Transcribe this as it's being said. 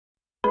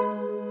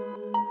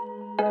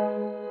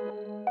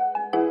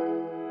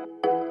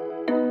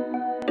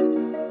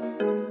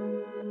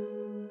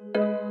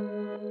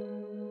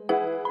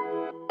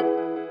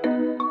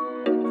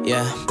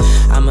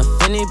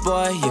Fendi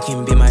boy, you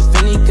can be my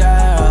Fendi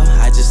girl.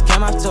 I just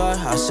came off tour,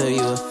 I'll show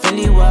you a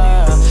Fendi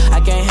world. I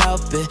can't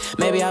help it,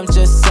 maybe I'm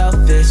just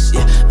selfish,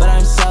 yeah, but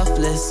I'm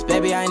selfless.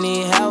 Baby, I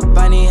need help,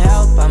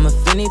 I'm a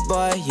Fendi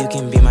boy, you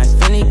can be my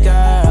Fendi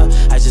girl.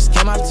 I just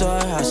came off tour,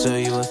 I'll show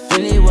you a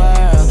Fendi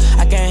world.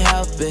 I can't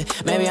help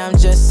it, maybe I'm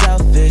just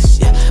selfish,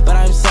 yeah, but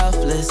I'm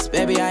selfless.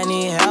 Baby, I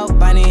need help,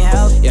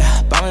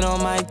 yeah. Bombing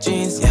on my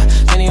jeans, yeah,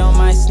 Fendi on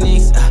my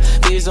sneaks,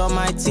 beads on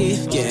my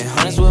teeth, getting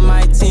honest with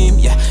my team,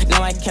 yeah.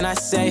 Now I cannot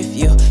save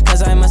you,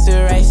 cause I must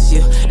erase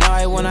you. Now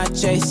I wanna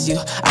chase you,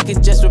 I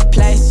could just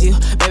replace you.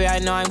 Baby, I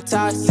know I'm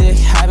toxic,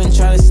 I've been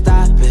trying to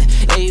stop it.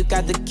 Yeah, you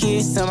got the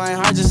keys to my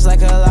heart just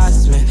like a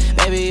locksmith.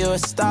 Baby, you're a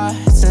star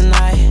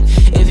tonight.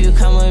 If you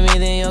come with me,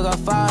 then you'll go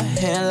far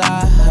in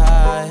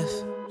life.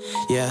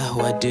 Yeah,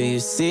 what do you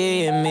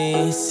see in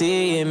me,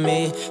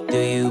 Do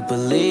you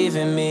believe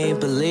in me,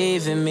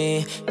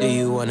 Do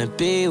you wanna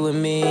be with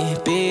me,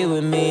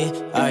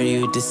 Are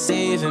you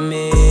deceiving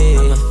me?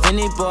 I'm a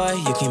Fendi boy,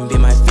 you can be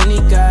my Fendi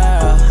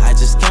girl. I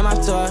just came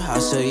off tour, I'll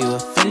show you a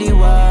Fendi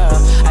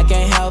world. I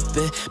can't help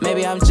it,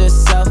 maybe I'm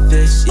just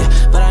selfish, yeah,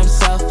 but I'm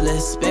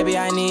selfless. Baby,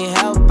 I need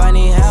help,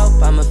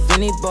 I'm a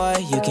Fendi boy,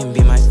 you can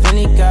be my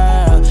Fendi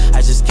girl.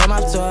 I just came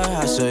off tour,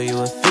 I'll show you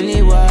a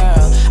Fendi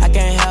world. I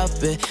can't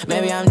help it,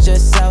 maybe I'm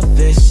just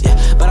selfish,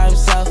 yeah, but I'm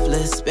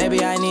selfless.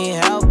 Baby, I need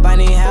help,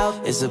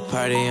 It's a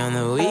party on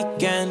the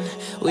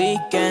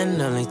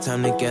weekend, only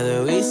time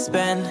together we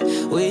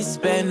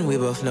spend. We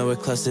both know we're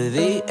close to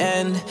the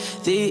end,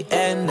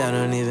 I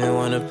don't even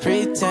wanna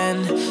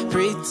pretend.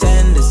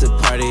 It's a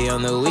party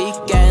on the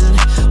weekend,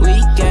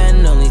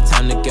 only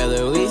time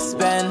together we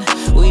spend.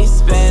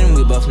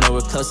 We both know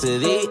we're close to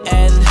the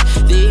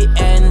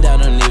end, I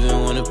don't even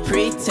wanna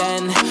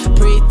pretend.